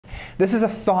This is a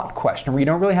thought question where you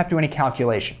don't really have to do any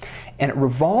calculation. And it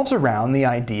revolves around the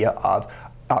idea of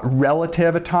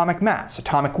relative atomic mass,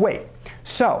 atomic weight.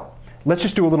 So let's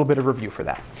just do a little bit of review for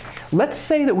that. Let's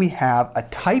say that we have a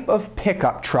type of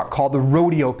pickup truck called the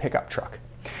rodeo pickup truck.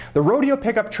 The rodeo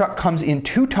pickup truck comes in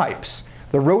two types.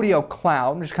 The rodeo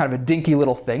clown, which is kind of a dinky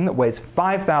little thing that weighs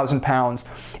 5,000 pounds,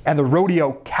 and the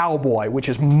rodeo cowboy, which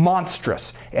is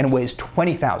monstrous and weighs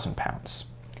 20,000 pounds.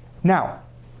 Now,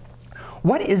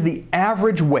 what is the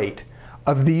average weight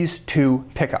of these two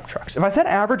pickup trucks? If I said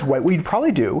average weight, what you'd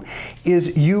probably do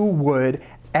is you would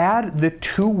add the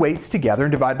two weights together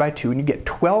and divide by 2, and you get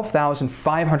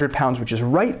 12,500 pounds, which is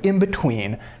right in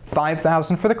between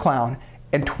 5,000 for the clown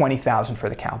and 20,000 for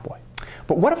the cowboy.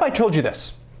 But what if I told you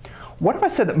this? What if I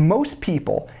said that most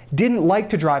people didn't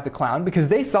like to drive the clown because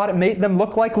they thought it made them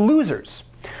look like losers?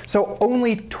 So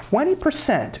only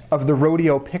 20% of the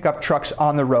rodeo pickup trucks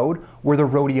on the road were the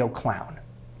rodeo clown.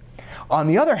 On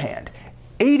the other hand,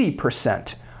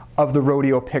 80% of the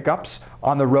rodeo pickups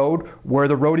on the road were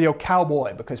the rodeo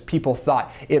cowboy because people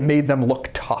thought it made them look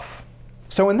tough.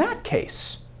 So in that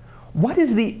case, what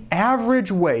is the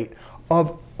average weight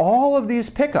of all of these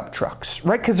pickup trucks,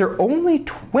 right? Because they're only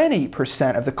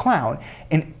 20% of the clown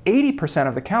and 80%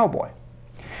 of the cowboy.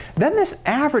 Then this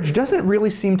average doesn't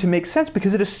really seem to make sense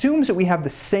because it assumes that we have the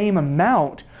same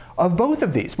amount of both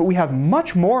of these, but we have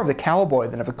much more of the cowboy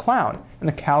than of the clown, and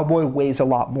the cowboy weighs a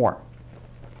lot more.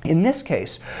 In this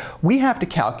case, we have to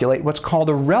calculate what's called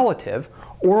a relative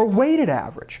or a weighted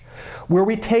average, where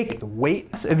we take the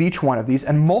weight of each one of these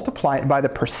and multiply it by the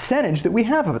percentage that we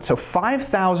have of it. So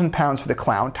 5,000 pounds for the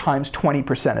clown times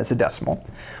 20% as a decimal,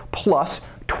 plus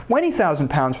 20,000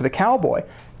 pounds for the cowboy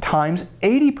times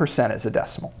 80% as a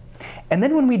decimal. And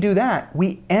then when we do that,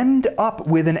 we end up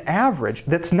with an average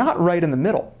that's not right in the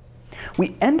middle.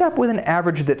 We end up with an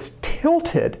average that's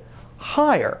tilted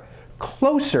higher,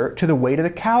 closer to the weight of the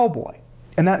cowboy.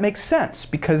 And that makes sense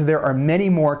because there are many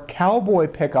more cowboy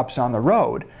pickups on the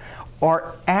road.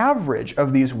 Our average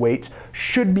of these weights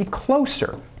should be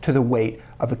closer to the weight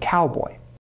of a cowboy.